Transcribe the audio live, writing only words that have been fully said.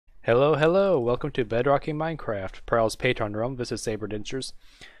Hello, hello! Welcome to Bedrockin Minecraft, Prowl's Patreon Realm. This is Saberdentures,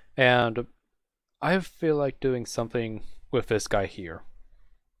 and I feel like doing something with this guy here.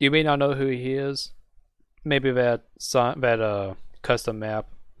 You may not know who he is. Maybe that custom map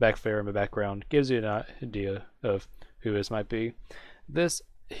back there in the background gives you an idea of who this might be. This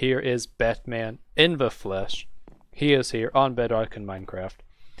here is Batman in the flesh. He is here on Bedrockin Minecraft.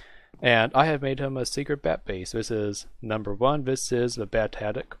 And I have made him a secret bat base. This is number 1. This is the Bat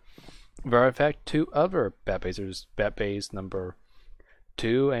Haddock. There are in fact 2 other bat bases. Bat base number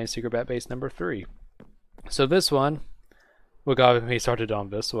 2 and secret bat base number 3. So this one, what got me started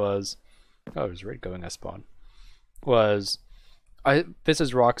on this was, oh, it was right going I spawned. This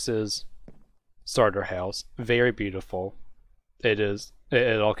is Rox's starter house. Very beautiful. It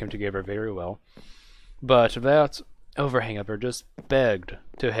all came together very well. But that overhang up there just begged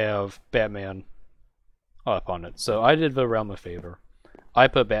to have Batman up on it. So I did the realm a favor. I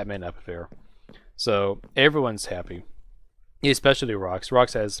put Batman up there. So everyone's happy. Especially Rox.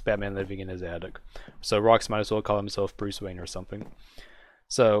 Rox has Batman living in his attic. So Rox might as well call himself Bruce Wayne or something.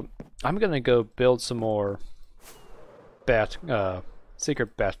 So I'm gonna go build some more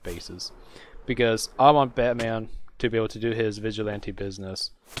secret bat bases. Because I want Batman to be able to do his vigilante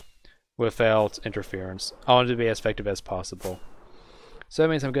business without interference. I want it to be as effective as possible. So that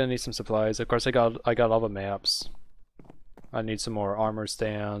means I'm gonna need some supplies. Of course, I got all the maps. I need some more armor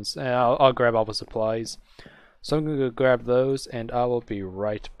stands, and I'll grab all the supplies. So I'm gonna go grab those, and I will be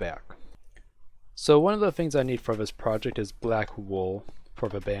right back. So one of the things I need for this project is black wool for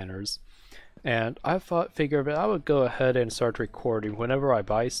the banners, and I figured that I would go ahead and start recording whenever I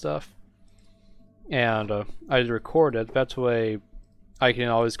buy stuff, and I record it. That way I can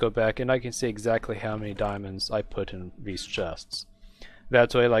always go back and I can see exactly how many diamonds I put in these chests.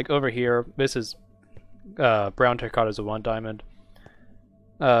 That way, like over here, this is brown terracotta is a 1 diamond.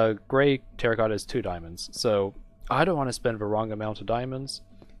 Gray terracotta is 2 diamonds. So I don't want to spend the wrong amount of diamonds.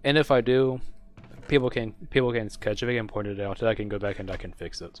 And if I do, people can catch it. They can point it out, and I can go back and I can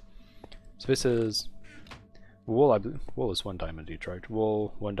fix it. So this is wool. Wool is 1 diamond each, right?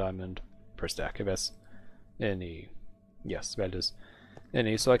 Wool 1 diamond per stack. If that's any, yes, that is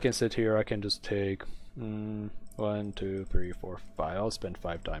any. So I can sit here. I can just take 1, 2, 3, 4, 5. I'll spend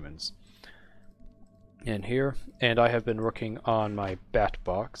 5 diamonds in here, and I have been working on my bat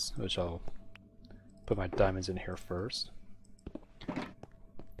box, which I'll put my diamonds in here first,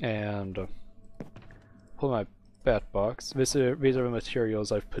 and pull my bat box. These are the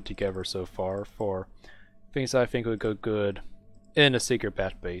materials I've put together so far for things that I think would go good in a secret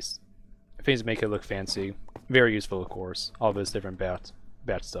bat base. Things that make it look fancy, very useful, of course. All this different bat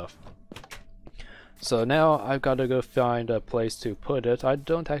stuff. So now I've got to go find a place to put it. I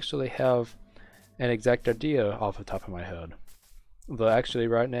don't actually have an exact idea off the top of my head. Though actually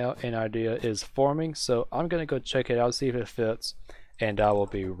right now an idea is forming, so I'm gonna go check it out, see if it fits, and I will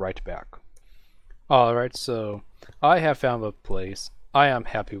be right back. Alright, so I have found the place. I am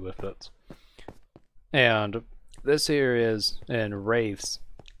happy with it. And this here is in Wraith's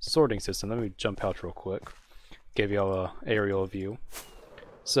sorting system. Let me jump out real quick, give y'all a aerial view.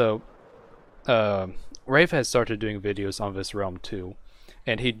 So Wraith has started doing videos on this realm too.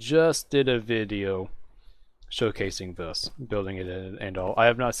 And he just did a video showcasing this, building it in and all. I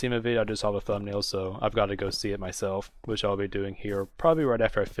have not seen the video, I just saw the thumbnail, so I've got to go see it myself, which I'll be doing here probably right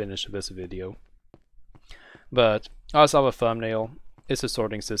after I finish this video. But I saw the thumbnail. It's a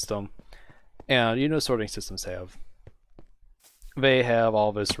sorting system, and you know sorting systems have. They have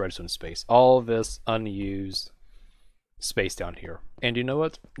all this redstone space, all this unused space down here. And you know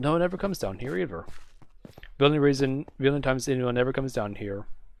what? No one ever comes down here either. The only times anyone ever comes down here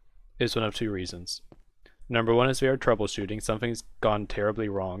is one of 2 reasons. Number 1 is we are troubleshooting, something's gone terribly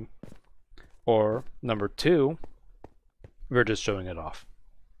wrong. Or number 2, we're just showing it off.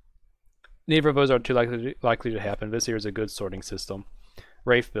 Neither of those are too likely to happen. This here is a good sorting system.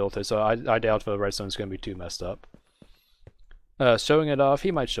 Rafe built it, so I doubt the redstone is going to be too messed up. Showing it off, he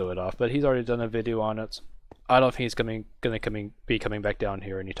might show it off, but he's already done a video on it. I don't think he's going to be coming back down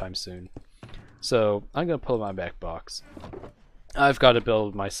here anytime soon. So I'm gonna pull my back box. I've got to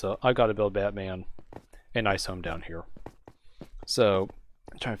build Batman a nice home down here. So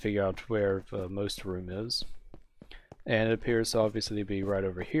I'm trying to figure out where the most room is, and it appears to obviously be right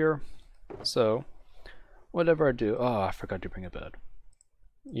over here. So whatever I do, oh, I forgot to bring a bed.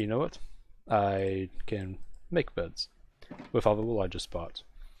 You know what? I can make beds with all the wool I just bought.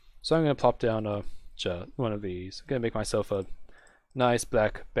 So I'm gonna plop down one of these. I'm gonna make myself a nice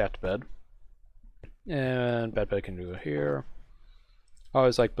black bat bed. And bat bed can go here. I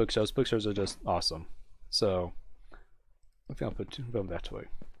always like bookshelves. Bookshelves are just awesome. So I think I'll put them that way.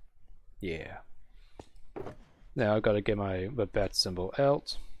 Yeah. Now I've got to get the bat symbol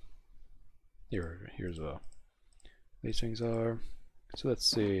out. Here's what these things are. So let's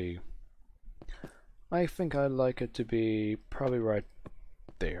see. I think I'd like it to be probably right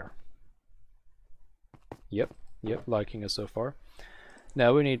there. Yep, liking it so far.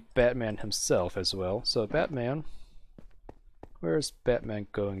 Now we need Batman himself as well. So Batman, where's Batman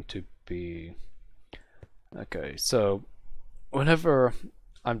going to be? Okay, so whenever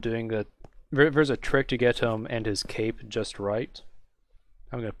I'm doing there's a trick to get him and his cape just right.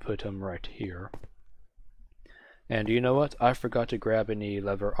 I'm going to put him right here. And you know what? I forgot to grab any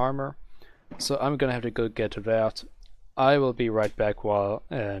leather armor, so I'm going to have to go get that. I will be right back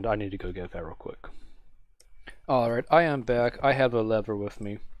and I need to go get that real quick. Alright, I am back. I have a lever with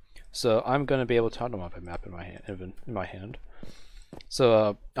me, so I'm going to be able to... I don't have a map in my hand.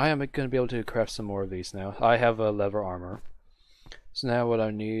 So I am going to be able to craft some more of these now. I have a leather armor. So now what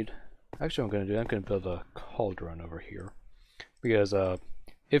I need... Actually, I'm going to build a cauldron over here. Because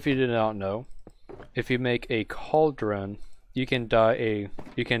if you did not know, if you make a cauldron, you can dye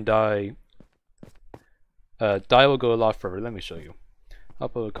dye will go a lot further. Let me show you. I'll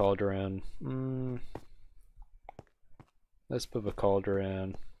put a cauldron. Let's put a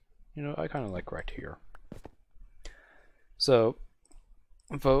cauldron. You know, I kind of like right here. So,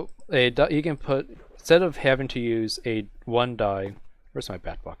 you can put, instead of having to use one dye. Where's my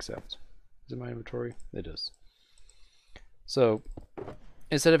bat box at? Is it my inventory? It is. So,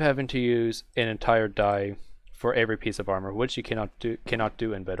 instead of having to use an entire dye for every piece of armor, which you cannot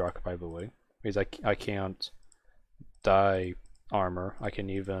do in Bedrock, by the way, because I can't dye armor. I can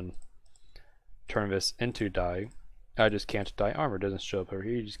even turn this into dye. I just can't dye armor. It doesn't show up over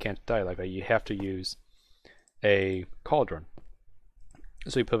here. You just can't dye like that. You have to use a cauldron.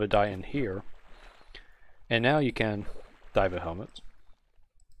 So you put a dye in here, and now you can dye the helmet,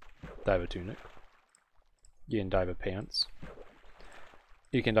 dye the tunic. You can dye the pants.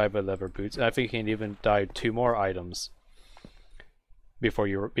 You can dye the leather boots. And I think you can even dye 2 more items before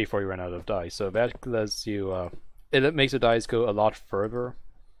you run out of dye. So that lets you. It makes the dyes go a lot further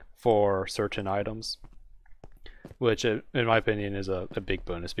for certain items, which in my opinion is a big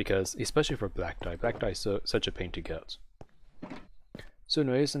bonus, because especially for black dye is such a pain to get. So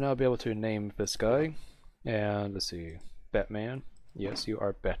anyways, now I'll be able to name this guy, and let's see, Batman. Yes, you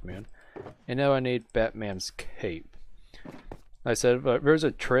are Batman. And now I need Batman's cape. I said there's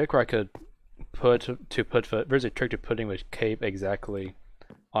a trick where I could there's a trick to putting the cape exactly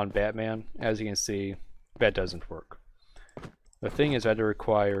on Batman. As you can see, that doesn't work. The thing is that it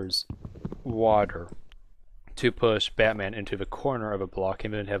requires water to push Batman into the corner of a block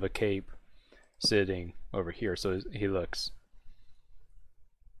and then have a cape sitting over here, so he looks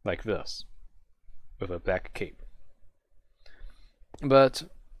like this with a black cape. But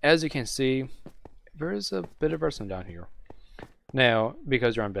as you can see, there is a bit of redstone down here. Now,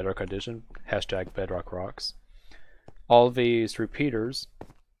 because you're on Bedrock Edition, hashtag Bedrock Rocks, all these repeaters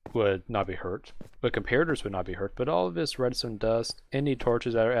would not be hurt, but comparators would not be hurt, but all of this redstone dust, any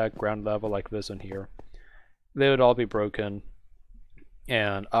torches that are at ground level like this one here, they would all be broken,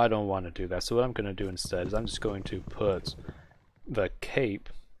 and I don't want to do that. So what I'm going to do instead is I'm just going to put the cape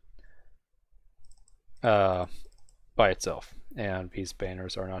by itself, and these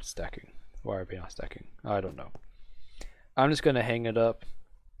banners are not stacking. Why are they not stacking? I don't know. I'm just going to hang it up.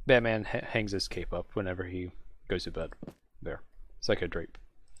 Batman hangs his cape up whenever he goes to bed. There. It's like a drape.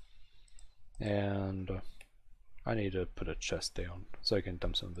 And I need to put a chest down so I can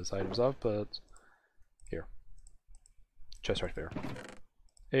dump some of his items off, but here. Chest right there.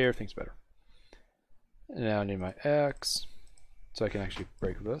 Everything's better. And now I need my axe so I can actually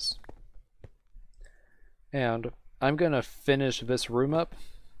break this. And I'm going to finish this room up,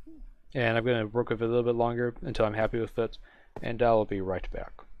 and I'm going to work with it a little bit longer until I'm happy with it, and I'll be right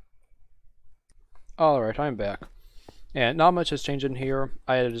back. Alright, I'm back. And not much has changed in here.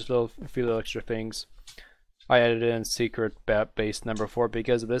 I added just a few little extra things. I added in secret bat base number 4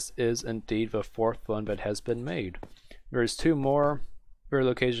 because this is indeed the 4th one that has been made. There's 2 more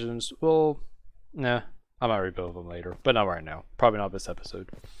locations. Well, nah, I might rebuild them later, but not right now. Probably not this episode.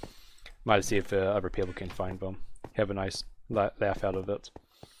 Might see if other people can find them. Have a nice laugh out of it.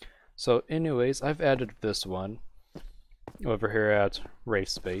 So anyways, I've added this one over here at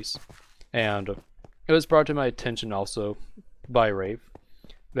Wraith's base, and it was brought to my attention also by Wraith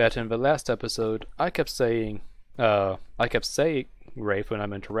that in the last episode I kept saying Wraith when I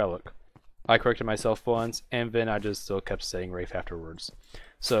meant Relic. I corrected myself once, and then I just still kept saying Wraith afterwards.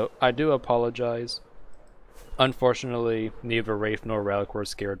 So I do apologize. Unfortunately, neither Wraith nor Relic were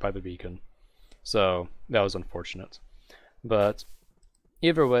scared by the beacon, so that was unfortunate. But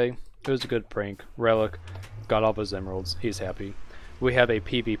either way, It was a good prank. Relic got all of his emeralds. He's happy. We have a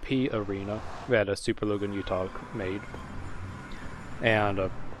PvP arena that a Super Logan Utah made,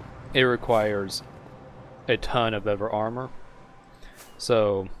 and it requires a ton of leather armor.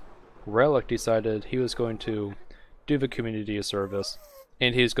 So Relic decided he was going to do the community a service,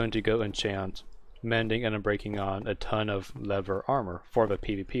 and he was going to go enchant mending and breaking on a ton of leather armor for the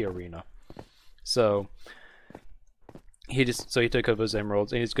PvP arena. So he took up those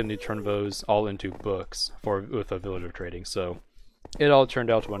emeralds, and he's going to turn those all into books with a villager trading. So it all turned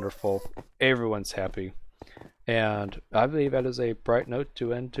out wonderful. Everyone's happy. And I believe that is a bright note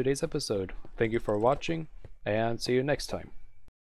to end today's episode. Thank you for watching, and see you next time.